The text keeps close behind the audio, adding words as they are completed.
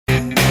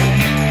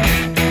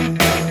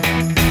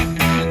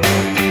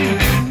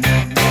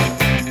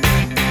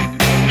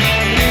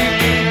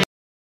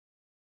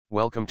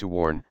Welcome to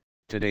Warn.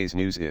 Today's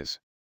news is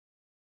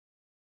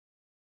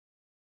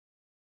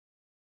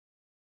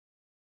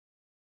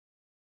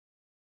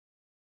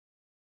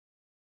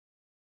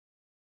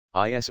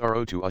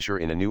ISRO to usher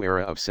in a new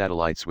era of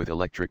satellites with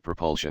electric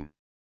propulsion.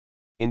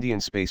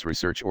 Indian Space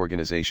Research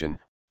Organisation,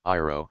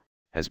 ISRO,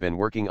 has been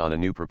working on a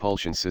new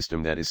propulsion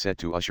system that is set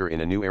to usher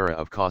in a new era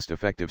of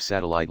cost-effective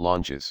satellite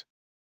launches.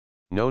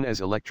 Known as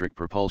Electric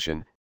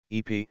Propulsion,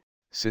 EP,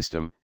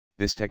 system,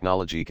 this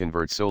technology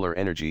converts solar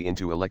energy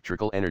into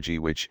electrical energy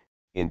which,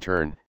 in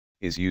turn,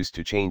 is used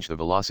to change the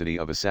velocity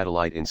of a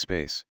satellite in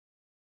space.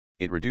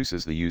 It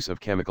reduces the use of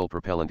chemical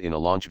propellant in a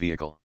launch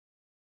vehicle.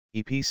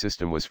 EP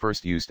system was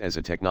first used as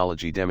a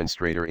technology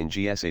demonstrator in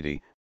GS-80,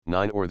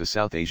 9 or the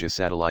South Asia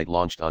satellite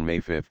launched on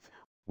May 5,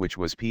 which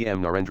was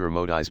PM Narendra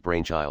Modi's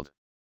brainchild.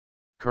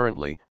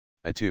 Currently,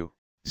 a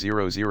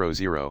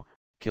 2,000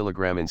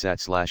 kilogram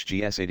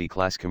INSAT/GS-80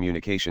 class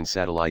communication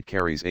satellite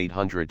carries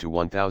 800 to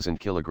 1000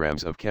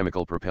 kilograms of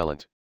chemical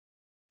propellant.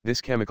 This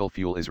chemical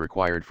fuel is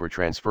required for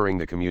transferring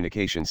the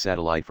communication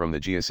satellite from the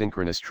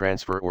geosynchronous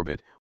transfer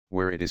orbit,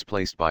 where it is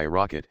placed by a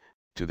rocket,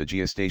 to the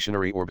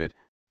geostationary orbit,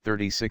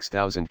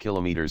 36,000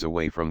 kilometers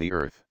away from the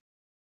Earth.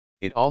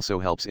 It also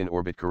helps in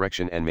orbit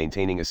correction and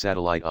maintaining a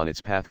satellite on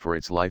its path for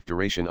its life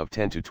duration of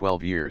 10 to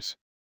 12 years.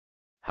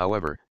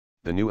 However,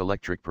 the new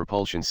electric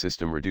propulsion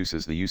system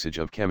reduces the usage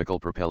of chemical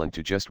propellant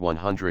to just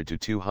 100 to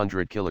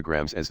 200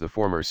 kilograms, as the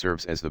former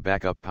serves as the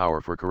backup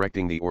power for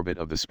correcting the orbit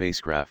of the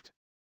spacecraft.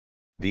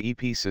 The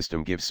EP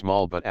system gives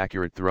small but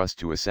accurate thrust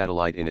to a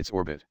satellite in its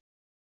orbit.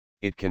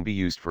 It can be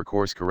used for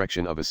course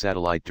correction of a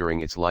satellite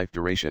during its life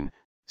duration,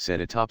 said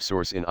a top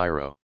source in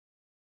ISRO.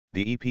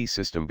 The EP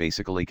system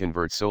basically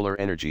converts solar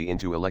energy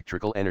into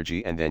electrical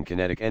energy and then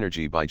kinetic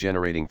energy by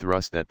generating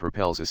thrust that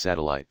propels a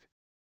satellite.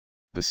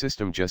 The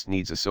system just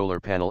needs a solar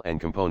panel and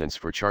components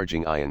for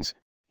charging ions,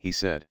 he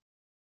said.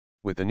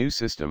 With the new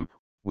system,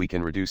 we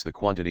can reduce the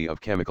quantity of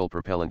chemical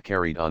propellant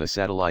carried on a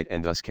satellite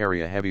and thus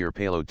carry a heavier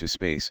payload to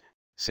space,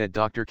 said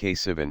Dr. K.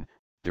 Sivan,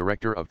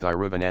 director of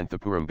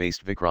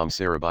Thiruvananthapuram-based Vikram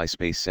Sarabhai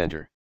Space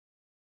Center.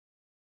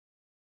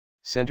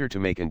 Center to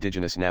make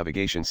indigenous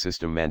navigation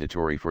system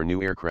mandatory for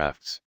new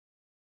aircrafts.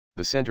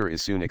 The center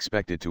is soon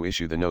expected to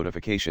issue the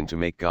notification to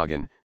make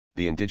GAGAN,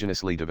 the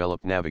indigenously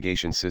developed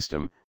navigation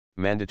system,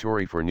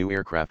 mandatory for new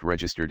aircraft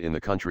registered in the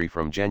country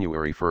from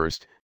January 1,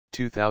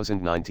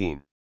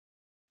 2019.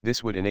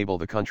 This would enable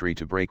the country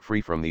to break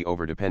free from the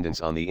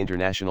overdependence on the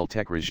international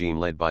tech regime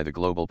led by the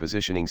Global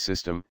Positioning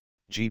System,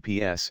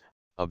 GPS,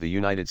 of the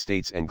United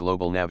States and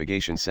Global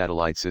Navigation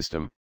Satellite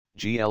System,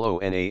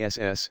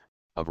 GLONASS,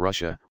 of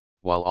Russia,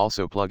 while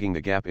also plugging the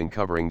gap in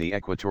covering the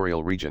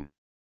equatorial region.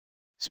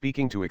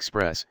 Speaking to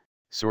Express,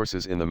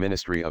 sources in the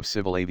Ministry of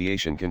Civil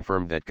Aviation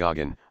confirmed that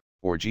GAGAN,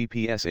 or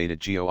GPS-aided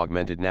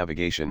Geo-Augmented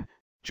Navigation,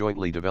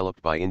 jointly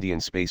developed by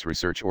Indian Space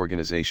Research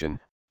Organisation,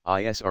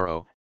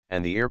 ISRO,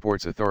 and the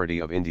Airports Authority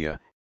of India,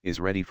 is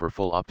ready for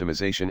full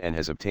optimization and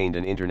has obtained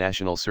an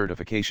international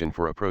certification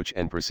for approach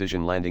and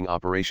precision landing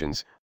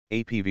operations,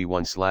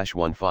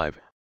 APV1/15,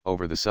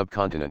 over the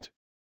subcontinent.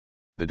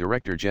 The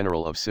Director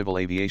General of Civil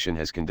Aviation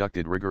has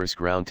conducted rigorous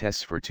ground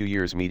tests for 2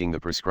 years meeting the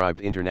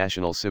prescribed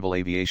international civil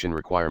aviation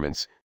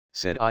requirements,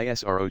 said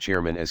ISRO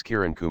Chairman S.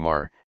 Kiran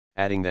Kumar,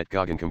 adding that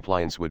GAGAN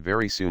compliance would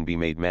very soon be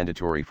made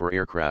mandatory for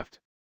aircraft.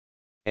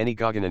 Any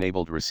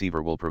GAGAN-enabled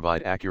receiver will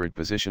provide accurate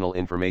positional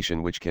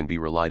information which can be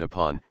relied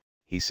upon,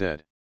 he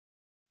said.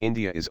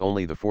 India is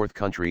only the 4th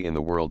country in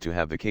the world to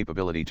have the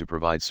capability to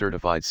provide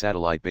certified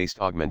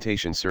satellite-based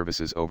augmentation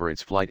services over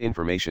its flight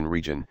information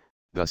region,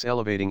 thus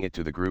elevating it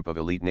to the group of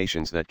elite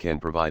nations that can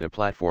provide a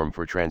platform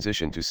for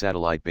transition to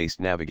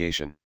satellite-based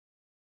navigation.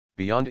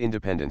 Beyond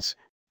independence,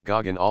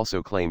 GAGAN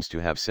also claims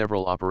to have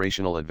several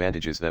operational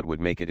advantages that would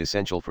make it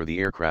essential for the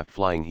aircraft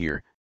flying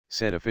here,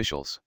 said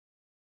officials.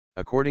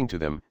 According to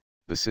them,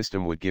 the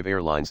system would give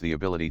airlines the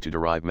ability to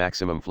derive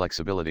maximum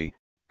flexibility,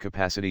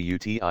 capacity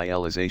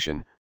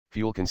utilization,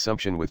 fuel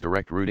consumption with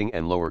direct routing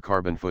and lower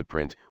carbon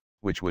footprint,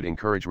 which would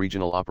encourage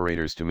regional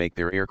operators to make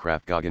their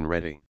aircraft GAGAN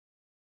ready.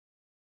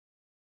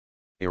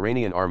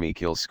 Iranian Army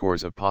kills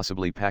scores of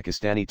possibly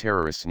Pakistani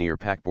terrorists near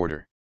Pak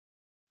border.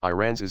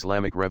 Iran's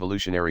Islamic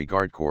Revolutionary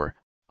Guard Corps,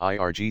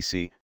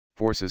 IRGC,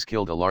 forces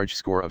killed a large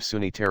score of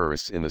Sunni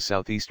terrorists in the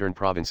southeastern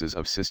provinces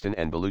of Sistan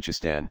and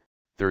Baluchistan,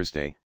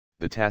 Thursday,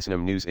 the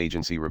Tasnim news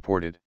agency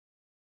reported.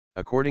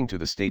 According to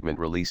the statement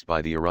released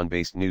by the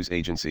Iran-based news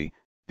agency,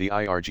 the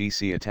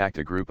IRGC attacked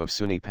a group of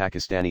Sunni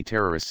Pakistani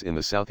terrorists in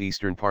the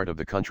southeastern part of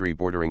the country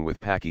bordering with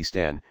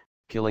Pakistan,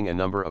 killing a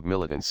number of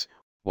militants,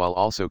 while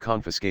also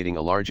confiscating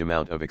a large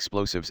amount of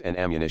explosives and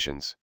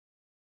ammunitions.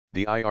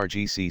 The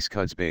IRGC's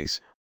Quds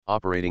base,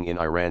 operating in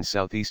Iran's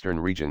southeastern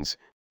regions,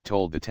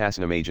 told the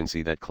Tasnim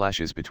agency that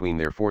clashes between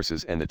their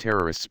forces and the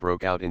terrorists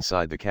broke out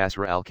inside the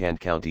Kasra al-Khand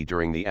County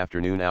during the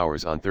afternoon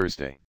hours on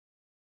Thursday.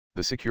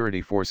 The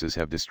security forces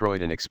have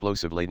destroyed an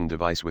explosive-laden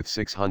device with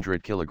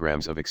 600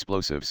 kilograms of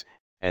explosives,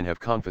 and have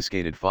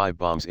confiscated 5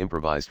 bombs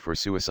improvised for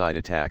suicide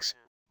attacks,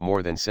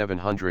 more than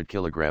 700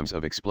 kilograms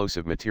of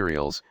explosive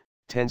materials,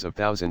 tens of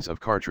thousands of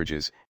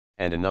cartridges,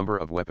 and a number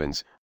of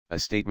weapons, a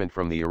statement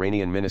from the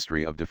Iranian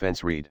Ministry of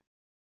Defense read.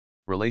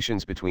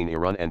 Relations between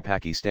Iran and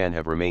Pakistan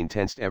have remained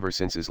tensed ever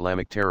since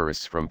Islamic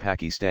terrorists from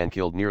Pakistan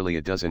killed nearly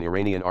a dozen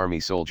Iranian army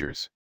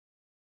soldiers.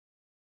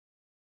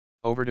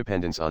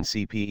 Overdependence on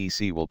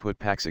CPEC will put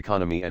Pak's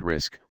economy at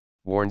risk,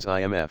 warns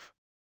IMF.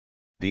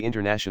 The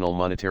International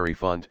Monetary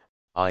Fund,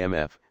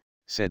 IMF,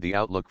 said the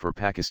outlook for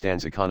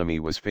Pakistan's economy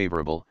was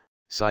favorable,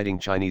 citing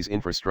Chinese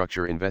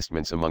infrastructure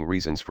investments among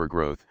reasons for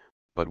growth,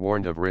 but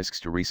warned of risks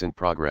to recent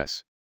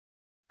progress.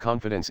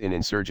 Confidence in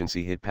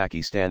insurgency hit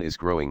Pakistan is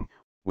growing,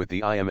 with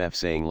the IMF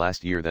saying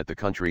last year that the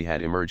country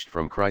had emerged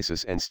from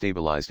crisis and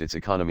stabilized its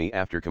economy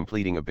after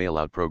completing a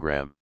bailout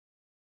program.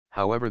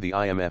 However, the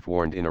IMF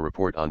warned in a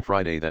report on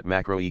Friday that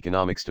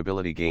macroeconomic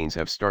stability gains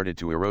have started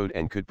to erode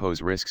and could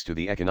pose risks to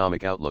the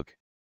economic outlook.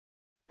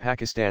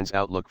 Pakistan's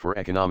outlook for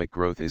economic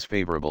growth is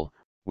favorable,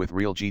 with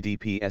real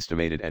GDP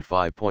estimated at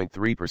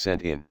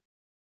 5.3% in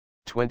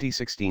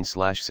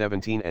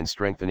 2016/17 and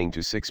strengthening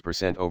to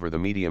 6% over the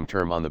medium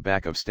term on the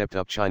back of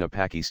stepped-up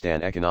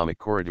China-Pakistan economic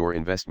corridor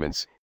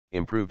investments,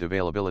 improved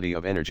availability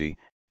of energy,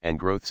 and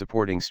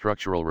growth-supporting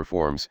structural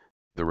reforms,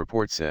 the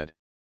report said.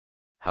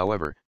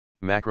 However,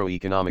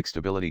 macroeconomic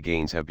stability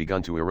gains have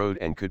begun to erode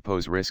and could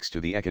pose risks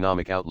to the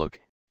economic outlook,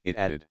 it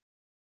added.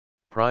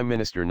 Prime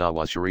Minister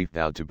Nawaz Sharif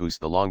vowed to boost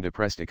the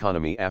long-depressed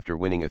economy after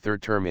winning a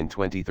third term in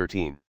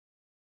 2013.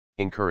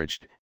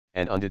 Encouraged,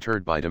 and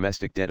undeterred by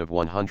domestic debt of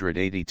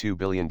 $182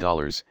 billion,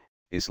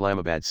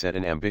 Islamabad set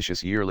an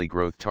ambitious yearly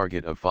growth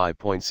target of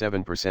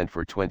 5.7%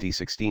 for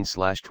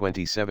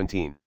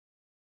 2016/2017.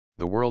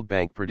 The World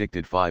Bank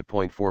predicted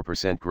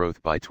 5.4%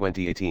 growth by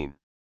 2018.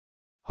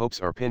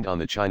 Hopes are pinned on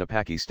the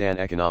China-Pakistan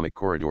Economic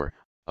Corridor,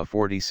 a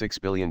 $46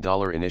 billion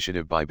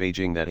initiative by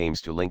Beijing that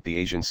aims to link the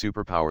Asian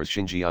superpower's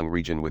Xinjiang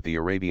region with the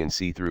Arabian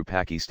Sea through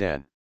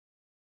Pakistan.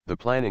 The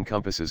plan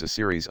encompasses a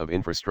series of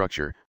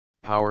infrastructure,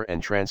 power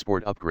and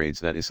transport upgrades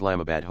that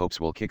Islamabad hopes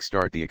will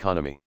kickstart the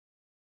economy.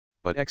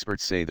 But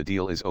experts say the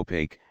deal is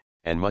opaque,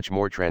 and much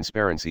more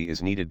transparency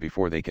is needed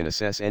before they can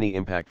assess any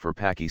impact for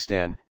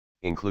Pakistan,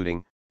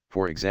 including,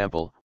 for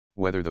example,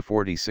 whether the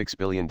 $46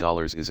 billion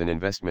is an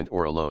investment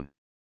or a loan.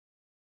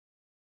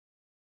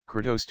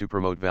 Kratos to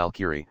promote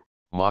Valkyrie,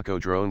 Mako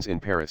Drones in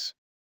Paris.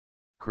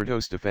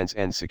 Kratos Defense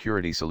and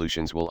Security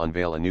Solutions will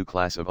unveil a new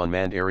class of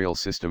unmanned aerial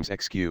systems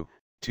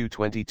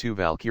XQ-222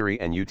 Valkyrie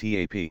and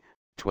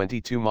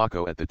UTAP-22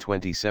 Mako at the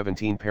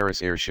 2017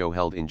 Paris Air Show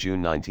held in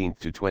June 19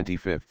 to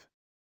 25.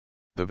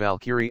 The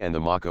Valkyrie and the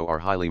Mako are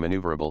highly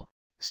maneuverable,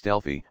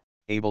 stealthy,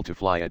 able to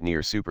fly at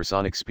near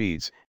supersonic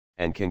speeds,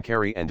 and can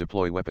carry and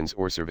deploy weapons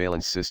or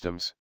surveillance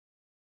systems.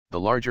 The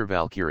larger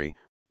Valkyrie,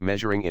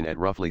 measuring in at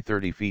roughly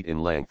 30 feet in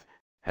length,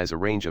 has a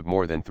range of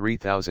more than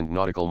 3,000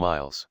 nautical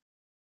miles.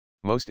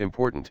 Most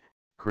important,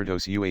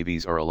 Kratos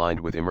UAVs are aligned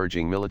with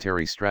emerging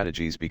military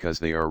strategies because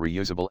they are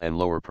reusable and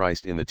lower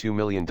priced in the $2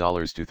 million to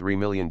 $3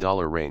 million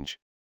range.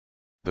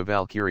 The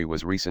Valkyrie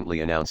was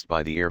recently announced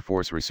by the Air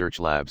Force Research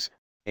Labs,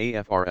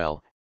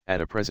 AFRL, at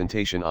a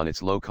presentation on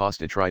its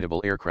low-cost attritable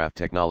aircraft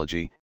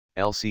technology,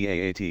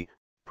 LCAAT,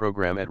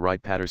 program at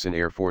Wright-Patterson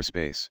Air Force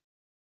Base.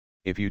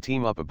 If you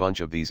team up a bunch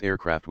of these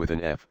aircraft with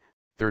an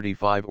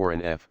F-35 or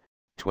an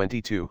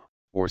F-22,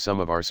 or some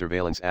of our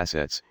surveillance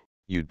assets,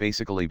 you'd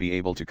basically be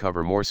able to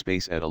cover more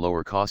space at a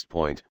lower cost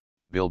point,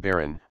 Bill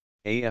Barron,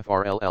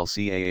 AFRL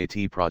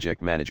LCAAT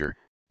project manager,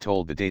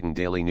 told the Dayton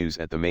Daily News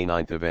at the May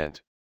 9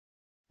 event.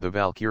 The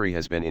Valkyrie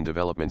has been in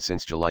development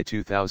since July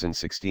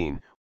 2016,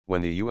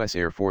 when the U.S.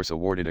 Air Force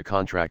awarded a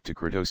contract to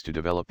Kratos to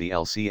develop the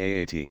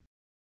LCAAT.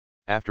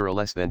 After a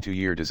less than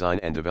 2-year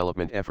design and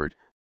development effort,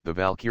 the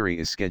Valkyrie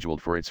is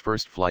scheduled for its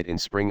first flight in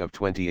spring of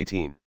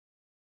 2018.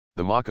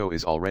 The Mako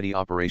is already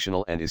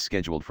operational and is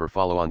scheduled for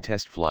follow-on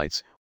test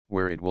flights,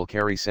 where it will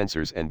carry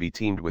sensors and be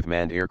teamed with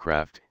manned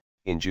aircraft,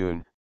 in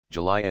June,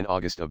 July and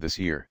August of this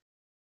year.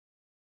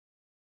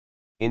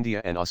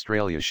 India and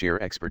Australia share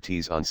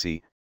expertise on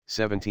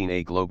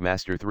C-17A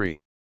Globemaster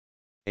 3.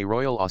 A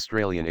Royal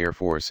Australian Air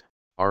Force,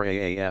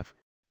 RAAF,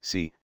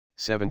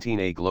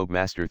 C-17A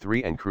Globemaster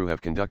 3 and crew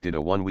have conducted a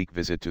 1-week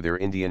visit to their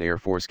Indian Air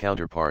Force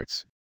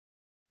counterparts.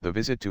 The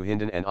visit to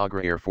Hindon and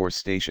Agra Air Force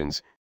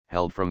stations,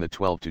 held from the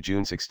 12th to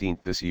June 16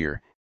 this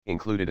year,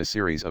 included a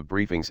series of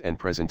briefings and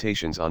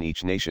presentations on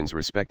each nation's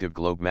respective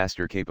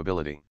Globemaster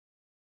capability.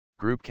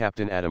 Group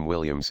Captain Adam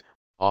Williams,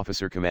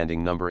 officer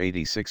commanding No.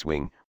 86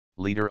 Wing,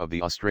 leader of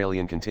the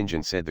Australian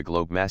contingent, said the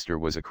Globemaster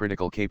was a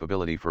critical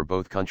capability for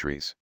both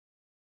countries.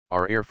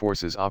 Our air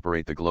forces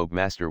operate the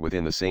Globemaster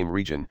within the same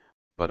region,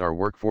 but our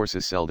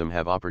workforces seldom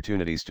have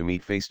opportunities to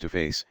meet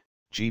face-to-face,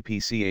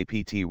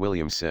 GPCAPT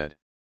Williams said.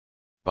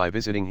 By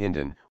visiting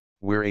Hindon,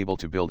 we're able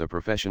to build a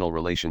professional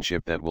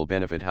relationship that will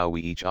benefit how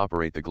we each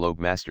operate the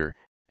Globemaster,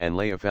 and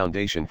lay a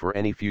foundation for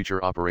any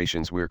future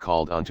operations we're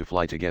called on to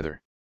fly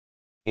together.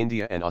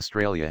 India and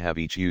Australia have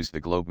each used the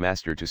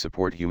Globemaster to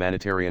support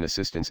humanitarian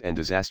assistance and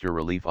disaster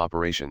relief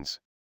operations.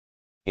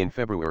 In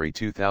February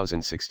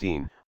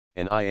 2016,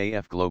 an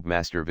IAF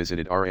Globemaster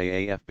visited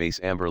RAAF base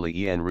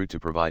Amberley en route to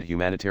provide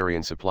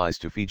humanitarian supplies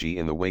to Fiji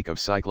in the wake of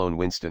Cyclone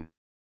Winston.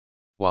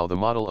 While the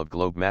model of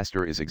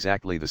Globemaster is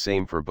exactly the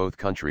same for both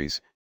countries,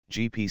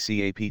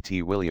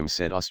 GPCAPT Williams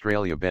said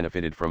Australia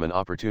benefited from an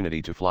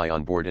opportunity to fly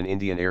on board an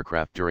Indian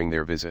aircraft during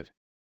their visit.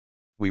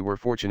 We were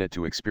fortunate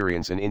to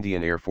experience an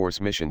Indian Air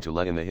Force mission to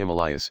Leh in the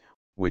Himalayas,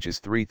 which is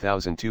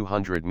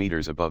 3,200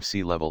 meters above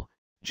sea level,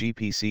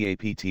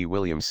 GPCAPT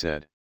Williams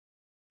said.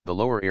 The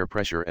lower air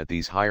pressure at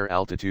these higher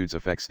altitudes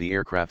affects the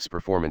aircraft's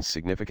performance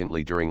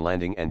significantly during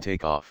landing and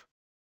takeoff.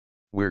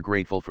 We're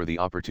grateful for the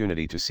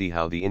opportunity to see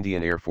how the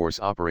Indian Air Force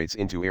operates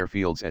into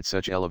airfields at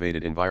such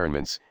elevated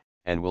environments,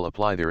 and will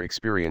apply their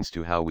experience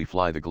to how we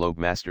fly the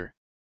Globemaster.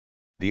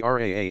 The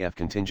RAAF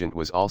contingent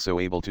was also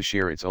able to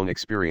share its own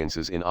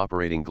experiences in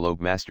operating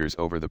Globemasters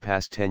over the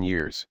past 10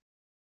 years.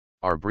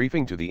 Our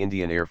briefing to the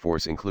Indian Air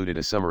Force included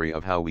a summary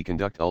of how we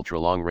conduct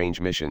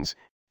ultra-long-range missions,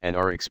 and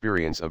our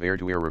experience of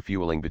air-to-air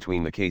refueling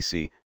between the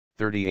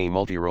KC-30A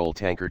multi-role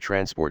tanker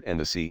transport and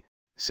the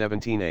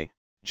C-17A,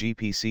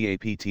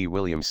 GPCAPT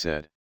Williams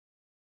said.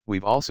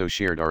 We've also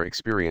shared our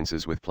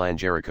experiences with Plan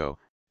Jericho,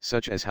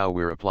 such as how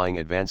we're applying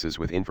advances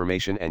with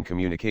information and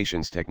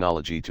communications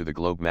technology to the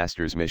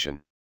Globemaster's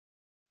mission.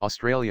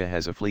 Australia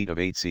has a fleet of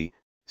 8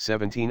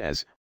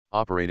 C-17As,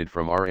 operated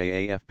from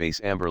RAAF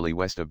base Amberley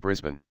west of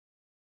Brisbane.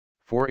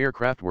 4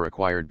 aircraft were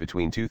acquired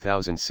between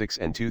 2006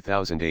 and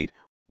 2008,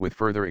 with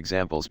further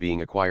examples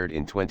being acquired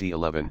in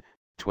 2011,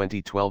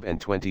 2012 and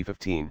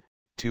 2015,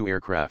 2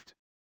 aircraft.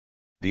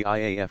 The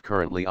IAF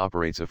currently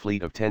operates a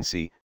fleet of 10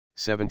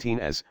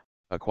 C-17As,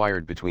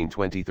 acquired between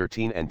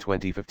 2013 and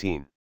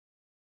 2015.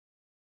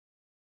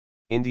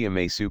 India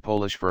may sue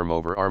Polish firm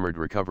over armoured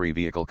recovery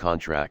vehicle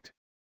contract.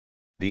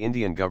 The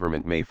Indian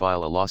government may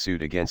file a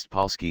lawsuit against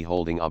Polski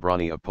Holding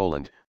Obrony of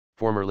Poland,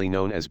 formerly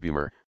known as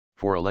Bumer,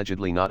 for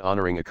allegedly not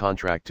honouring a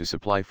contract to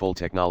supply full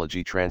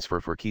technology transfer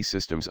for key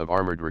systems of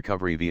armoured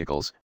recovery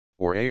vehicles,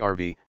 or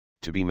ARV,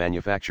 to be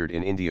manufactured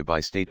in India by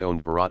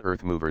state-owned Bharat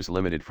Earth Movers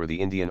Limited for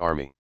the Indian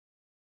Army.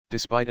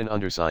 Despite an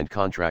undersigned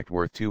contract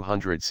worth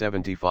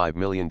 $275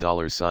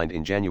 million signed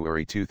in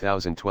January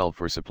 2012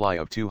 for supply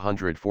of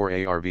 204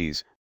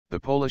 ARVs, the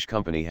Polish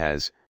company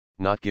has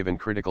not given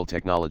critical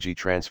technology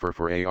transfer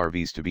for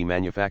ARVs to be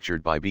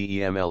manufactured by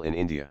BEML in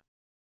India.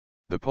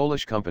 The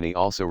Polish company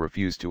also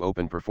refused to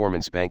open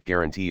performance bank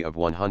guarantee of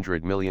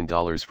 $100 million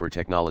for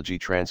technology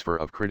transfer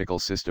of critical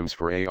systems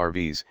for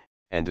ARVs,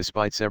 and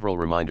despite several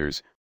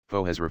reminders,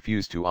 FO has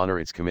refused to honor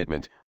its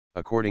commitment,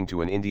 according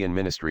to an Indian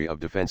Ministry of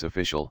Defence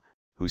official,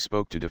 who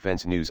spoke to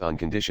Defence News on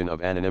condition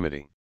of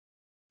anonymity.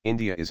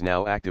 India is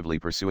now actively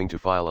pursuing to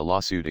file a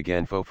lawsuit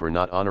against FO for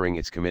not honouring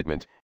its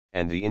commitment,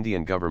 and the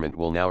Indian government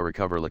will now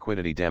recover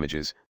liquidity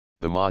damages,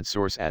 the MOD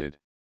source added.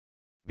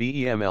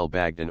 BEML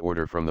bagged an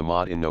order from the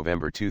MOD in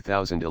November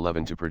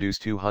 2011 to produce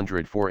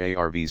 204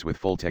 ARVs with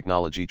full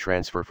technology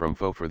transfer from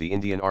FO for the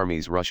Indian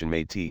Army's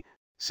Russian-made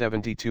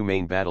T-72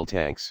 main battle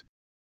tanks.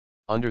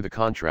 Under the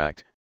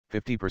contract,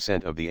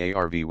 50% of the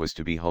ARV was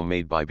to be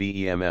homemade by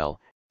BEML,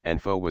 and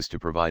FO was to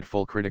provide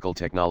full critical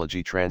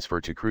technology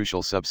transfer to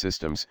crucial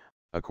subsystems,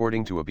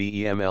 according to a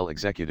BEML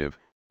executive,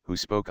 who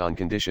spoke on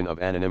condition of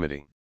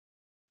anonymity.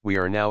 We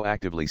are now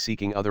actively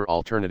seeking other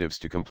alternatives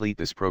to complete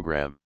this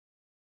program.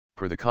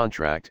 Per the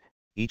contract,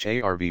 each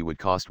ARV would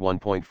cost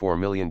 $1.4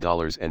 million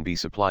and be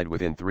supplied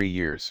within 3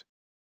 years.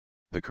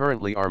 The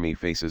currently Army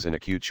faces an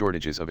acute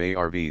shortages of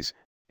ARVs,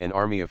 an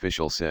Army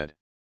official said.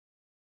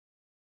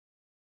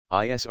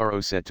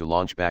 ISRO set to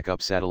launch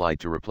backup satellite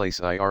to replace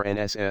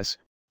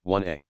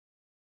IRNSS-1A.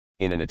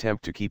 In an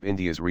attempt to keep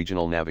India's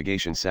regional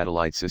navigation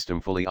satellite system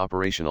fully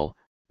operational,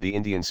 the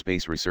Indian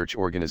Space Research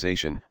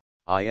Organisation,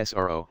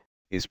 ISRO,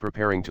 is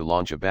preparing to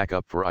launch a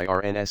backup for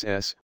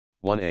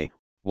IRNSS-1A,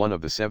 one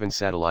of the 7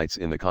 satellites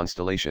in the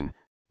constellation,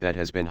 that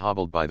has been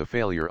hobbled by the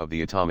failure of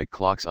the atomic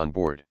clocks on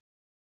board.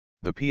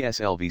 The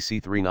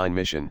PSLV-C39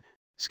 mission,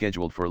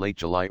 scheduled for late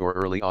July or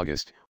early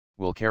August,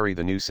 will carry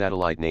the new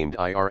satellite named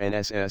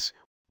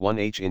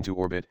IRNSS-1H into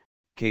orbit,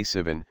 K.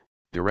 Sivan,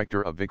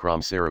 director of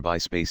Vikram Sarabhai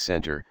Space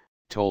Center,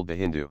 told The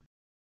Hindu.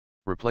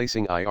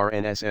 Replacing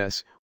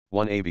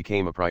IRNSS-1A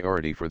became a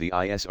priority for the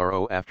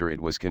ISRO after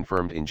it was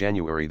confirmed in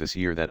January this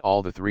year that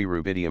all the 3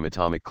 rubidium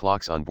atomic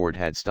clocks on board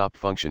had stopped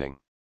functioning.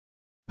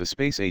 The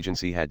space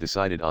agency had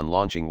decided on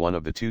launching one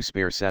of the 2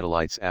 spare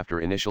satellites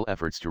after initial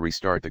efforts to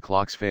restart the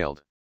clocks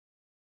failed.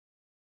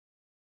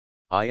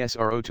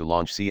 ISRO to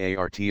launch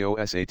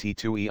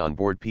CARTOSAT-2E on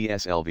board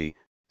PSLV,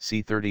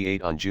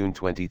 C-38 on June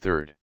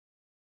 23.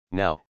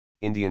 Now,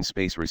 Indian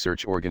Space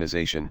Research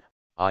Organisation,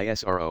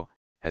 ISRO,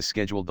 has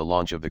scheduled the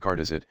launch of the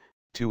Cartosat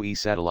 2E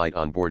satellite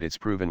on board its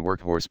proven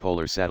workhorse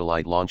polar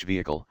satellite launch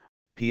vehicle,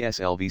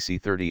 PSLV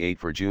C-38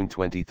 for June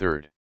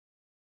 23.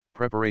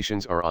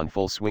 Preparations are on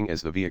full swing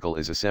as the vehicle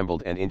is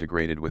assembled and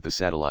integrated with the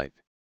satellite.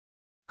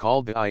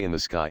 Called the Eye in the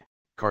Sky,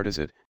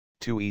 Cartosat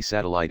 2E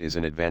satellite is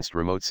an advanced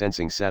remote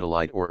sensing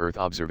satellite or Earth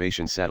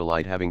observation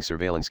satellite having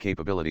surveillance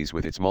capabilities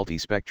with its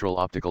multispectral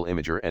optical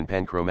imager and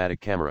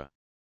panchromatic camera.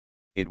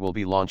 It will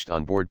be launched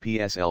on board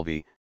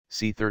PSLV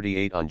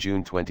C-38 on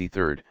June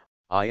 23,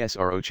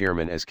 ISRO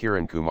Chairman S.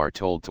 Kiran Kumar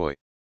told TOI.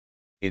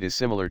 It is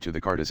similar to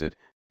the Cartosat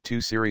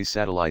 2 series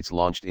satellites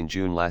launched in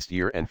June last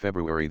year and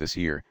February this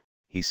year,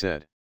 he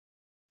said.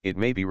 It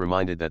may be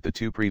reminded that the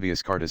two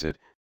previous Cartosat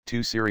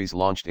 2 series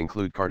launched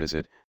include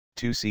Cartosat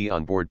 2C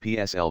on board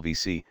PSLV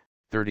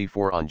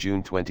C-34 on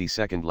June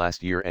 22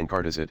 last year and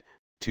Cartosat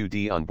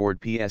 2D on board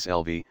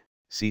PSLV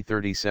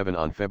C-37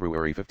 on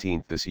February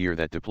 15 this year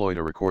that deployed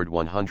a record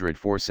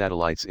 104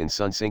 satellites in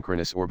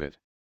sun-synchronous orbit.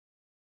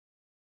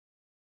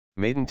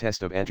 Maiden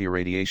test of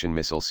anti-radiation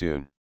missile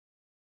soon.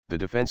 The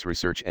Defense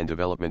Research and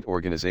Development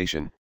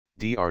Organization,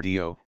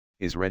 DRDO,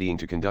 is readying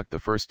to conduct the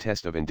first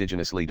test of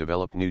indigenously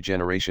developed new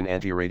generation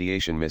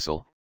anti-radiation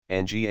missile,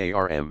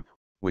 NGARM,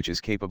 which is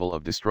capable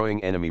of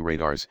destroying enemy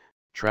radars,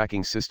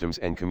 tracking systems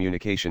and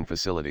communication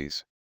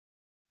facilities.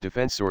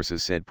 Defense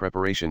sources said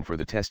preparation for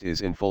the test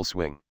is in full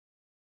swing.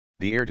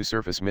 The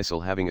air-to-surface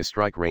missile having a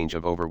strike range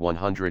of over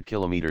 100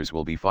 kilometers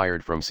will be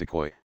fired from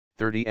Sukhoi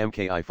 30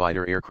 Mki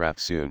fighter aircraft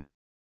soon.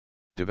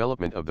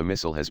 Development of the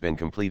missile has been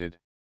completed.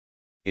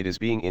 It is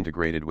being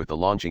integrated with the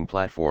launching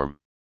platform.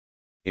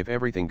 If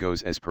everything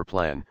goes as per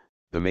plan,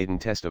 the maiden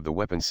test of the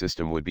weapons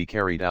system would be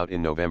carried out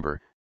in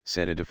November,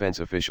 said a defense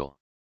official.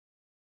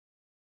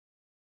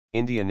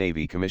 Indian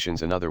Navy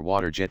commissions another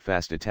water jet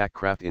fast attack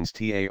craft INS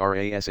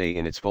TARASA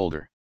in its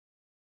folder.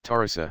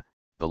 TARASA,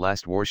 the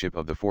last warship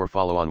of the 4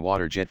 follow-on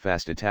water jet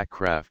fast attack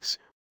crafts,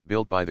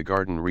 built by the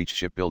Garden Reach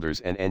Shipbuilders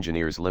and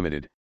Engineers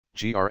Limited,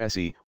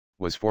 GRSE,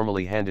 was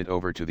formally handed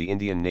over to the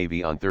Indian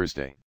Navy on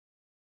Thursday.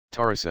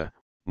 TARASA,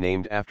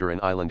 named after an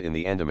island in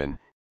the Andaman,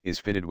 is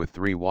fitted with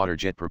 3 water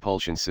jet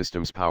propulsion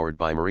systems powered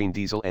by marine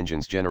diesel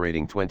engines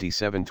generating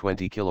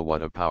 2720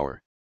 kW of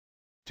power.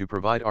 To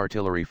provide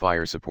artillery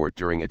fire support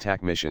during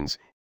attack missions,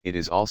 it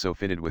is also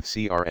fitted with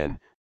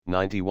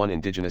CRN-91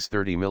 indigenous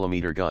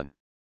 30mm gun.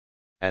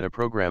 At a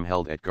program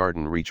held at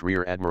Garden Reach,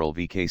 Rear Admiral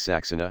V.K.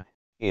 Saxena,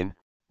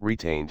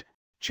 retained,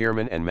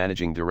 Chairman and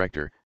Managing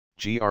Director,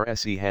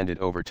 GRSE handed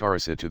over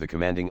TARASA to the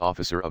commanding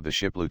officer of the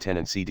ship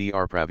Lieutenant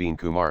CDR Praveen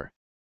Kumar.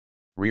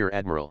 Rear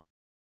Admiral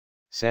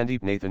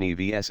Sandeep Nathani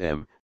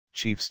VSM,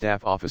 Chief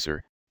Staff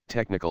Officer,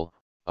 Technical,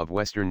 of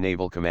Western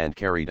Naval Command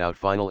carried out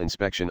final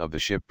inspection of the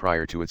ship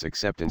prior to its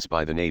acceptance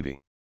by the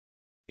Navy.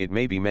 It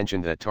may be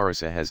mentioned that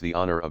TARASA has the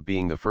honor of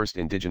being the first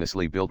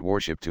indigenously built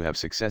warship to have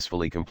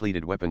successfully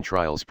completed weapon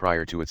trials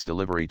prior to its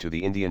delivery to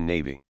the Indian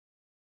Navy.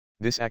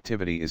 This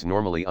activity is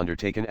normally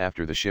undertaken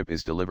after the ship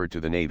is delivered to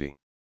the Navy.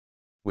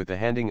 With the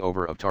handing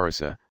over of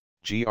TARASA,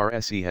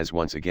 GRSE has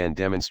once again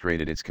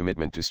demonstrated its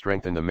commitment to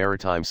strengthen the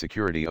maritime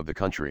security of the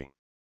country.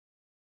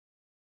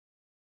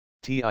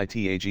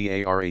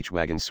 TITAGARH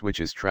Wagons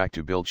switches track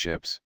to build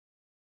ships.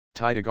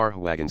 TITAGARH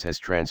Wagons has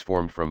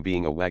transformed from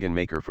being a wagon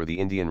maker for the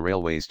Indian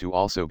Railways to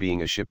also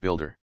being a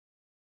shipbuilder.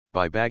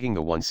 By bagging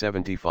the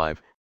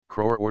 175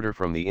 crore order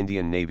from the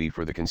Indian Navy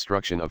for the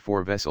construction of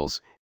 4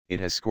 vessels,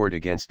 it has scored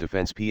against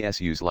defense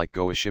PSUs like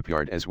Goa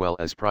Shipyard as well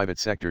as private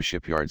sector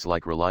shipyards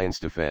like Reliance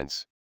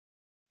Defense.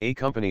 A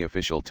company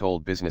official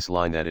told Business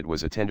Line that it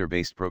was a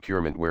tender-based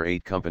procurement where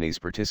 8 companies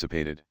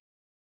participated.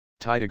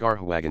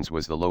 TITAGARH Wagons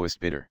was the lowest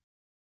bidder.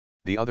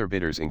 The other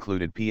bidders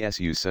included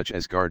PSUs such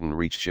as Garden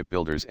Reach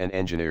Shipbuilders and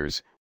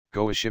Engineers,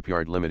 Goa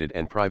Shipyard Limited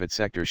and private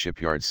sector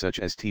shipyards such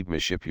as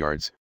Tibma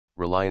Shipyards,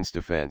 Reliance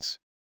Defense.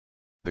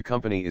 The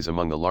company is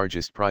among the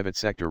largest private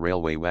sector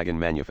railway wagon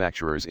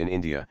manufacturers in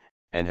India,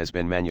 and has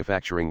been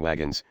manufacturing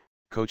wagons,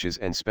 coaches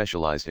and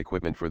specialized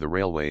equipment for the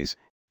railways,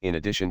 in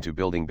addition to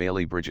building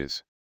Bailey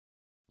bridges.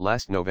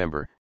 Last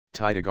November,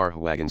 TITAGARH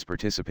Wagons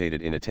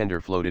participated in a tender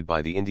floated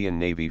by the Indian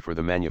Navy for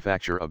the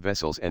manufacture of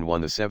vessels and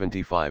won the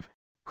 75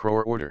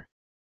 crore order.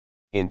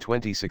 In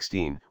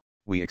 2016,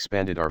 we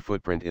expanded our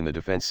footprint in the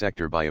defense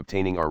sector by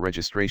obtaining our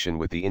registration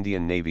with the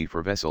Indian Navy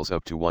for vessels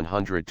up to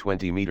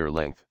 120-meter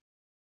length.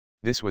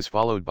 This was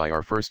followed by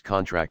our first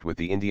contract with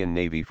the Indian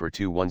Navy for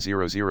 2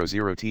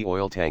 1000T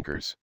oil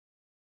tankers.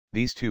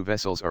 These 2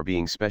 vessels are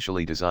being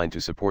specially designed to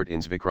support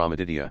INS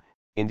Vikramaditya,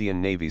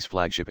 Indian Navy's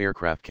flagship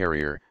aircraft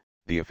carrier,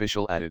 the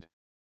official added.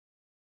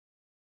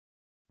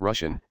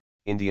 Russian,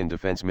 Indian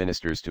defense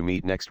ministers to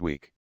meet next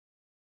week.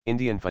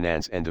 Indian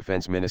Finance and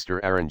Defense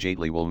Minister Arun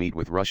Jaitley will meet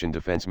with Russian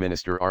Defense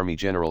Minister Army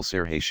General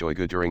Sergei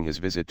Shoigu during his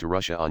visit to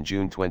Russia on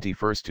June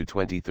 21 to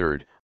 23,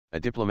 a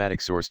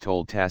diplomatic source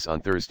told TASS on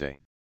Thursday.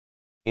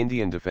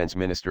 Indian Defense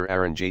Minister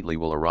Arun Jaitley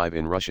will arrive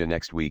in Russia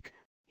next week.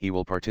 He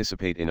will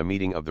participate in a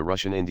meeting of the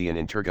Russian-Indian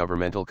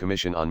Intergovernmental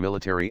Commission on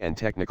Military and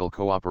Technical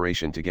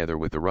Cooperation together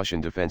with the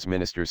Russian Defense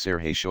Minister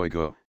Sergei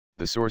Shoigu,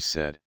 the source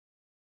said.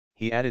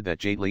 He added that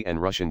Jaitley and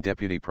Russian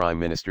Deputy Prime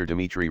Minister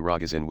Dmitry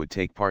Rogozin would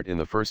take part in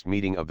the first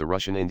meeting of the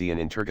Russian-Indian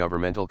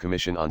Intergovernmental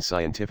Commission on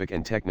Scientific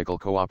and Technical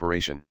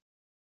Cooperation.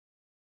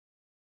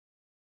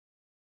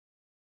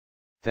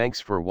 Thanks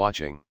for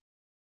watching.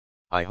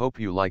 I hope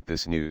you like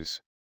this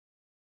news.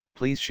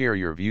 Please share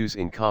your views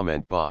in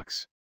comment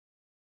box.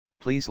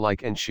 Please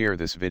like and share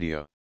this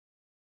video.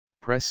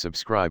 Press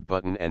subscribe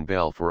button and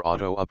bell for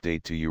auto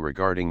update to you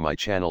regarding my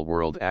channel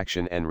World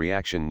Action and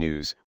Reaction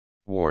News,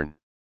 WARN.